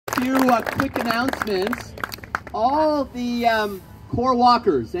few quick announcements. All the core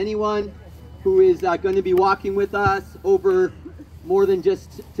walkers, anyone who is going to be walking with us over more than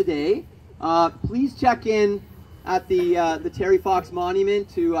just today, please check in at the Terry Fox Monument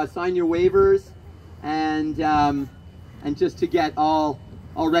to sign your waivers and just to get all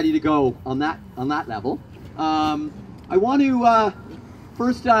ready to go on that level. I want to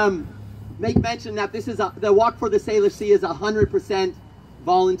first make mention that this is the Walk for the Sailish Sea is a 100%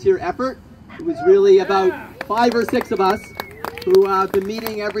 volunteer effort. It was really about 5 or 6 of us who have been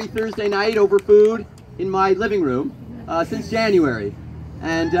meeting every Thursday night over food in my living room since January.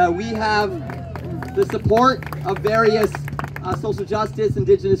 And we have the support of various social justice,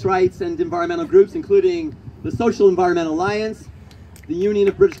 indigenous rights, and environmental groups, including the Social Environmental Alliance, the Union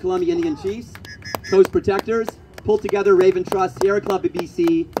of British Columbia Indian Chiefs, Coast Protectors, Pull Together, Raven Trust, Sierra Club of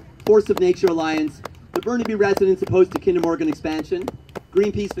BC, Force of Nature Alliance, the Burnaby residents opposed to Kinder Morgan expansion,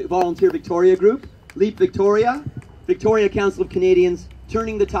 Greenpeace Volunteer Victoria Group, Leap Victoria, Victoria Council of Canadians,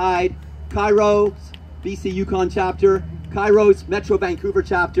 Turning the Tide, Kairos BC Yukon chapter, Kairos Metro Vancouver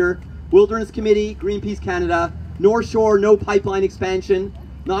chapter, Wilderness Committee, Greenpeace Canada, North Shore No Pipeline Expansion,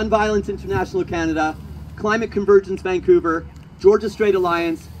 Nonviolence International Canada, Climate Convergence Vancouver, Georgia Strait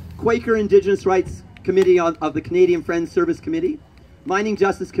Alliance, Quaker Indigenous Rights Committee of the Canadian Friends Service Committee, Mining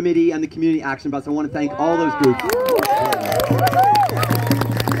Justice Committee, and the Community Action Bus. I want to thank all those groups.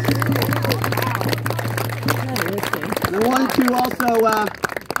 And I wanted to also,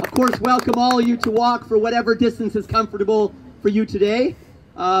 of course, welcome all of you to walk for whatever distance is comfortable for you today.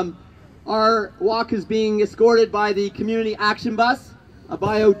 Our walk is being escorted by the Community Action Bus, a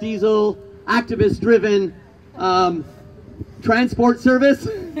biodiesel activist-driven transport service.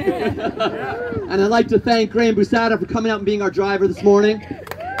 And I'd like to thank Graham Busada for coming out and being our driver this morning.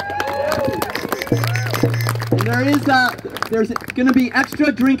 And there's going to be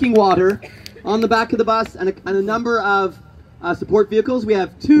extra drinking water on the back of the bus and a number of support vehicles. We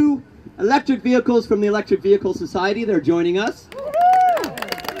have 2 electric vehicles from the Electric Vehicle Society. They're joining us.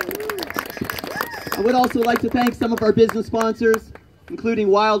 I would also like to thank some of our business sponsors, including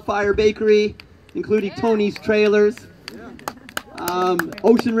Wildfire Bakery, including Tony's Trailers,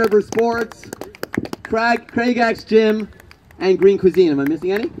 Ocean River Sports, Craig's Gym, and Green Cuisine. Am I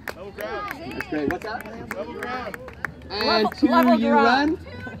missing any? That's great. What's that? And Tune Your Run.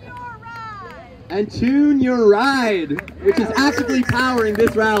 And Tune Your Ride, which is actively powering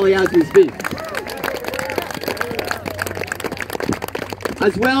this rally as we speak.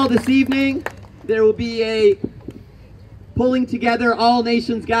 As well, this evening, there will be a Pulling Together All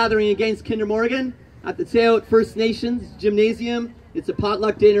Nations gathering against Kinder Morgan at the Tsayout First Nations Gymnasium. It's a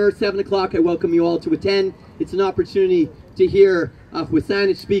potluck dinner, 7 o'clock. I welcome you all to attend. It's an opportunity to hear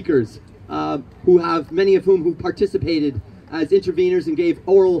Wisanish speakers, many of whom participated as interveners and gave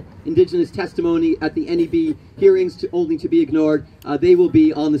oral Indigenous testimony at the NEB hearings only to be ignored. They will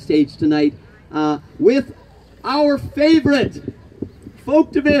be on the stage tonight with our favorite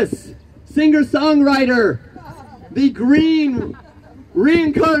folktivist, singer-songwriter, the green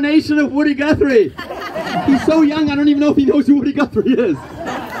reincarnation of Woody Guthrie. He's so young, I don't even know if he knows who Woody Guthrie is.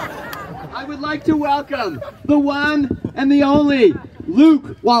 I would like to welcome the one and the only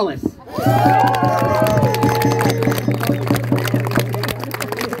Luke Wallace.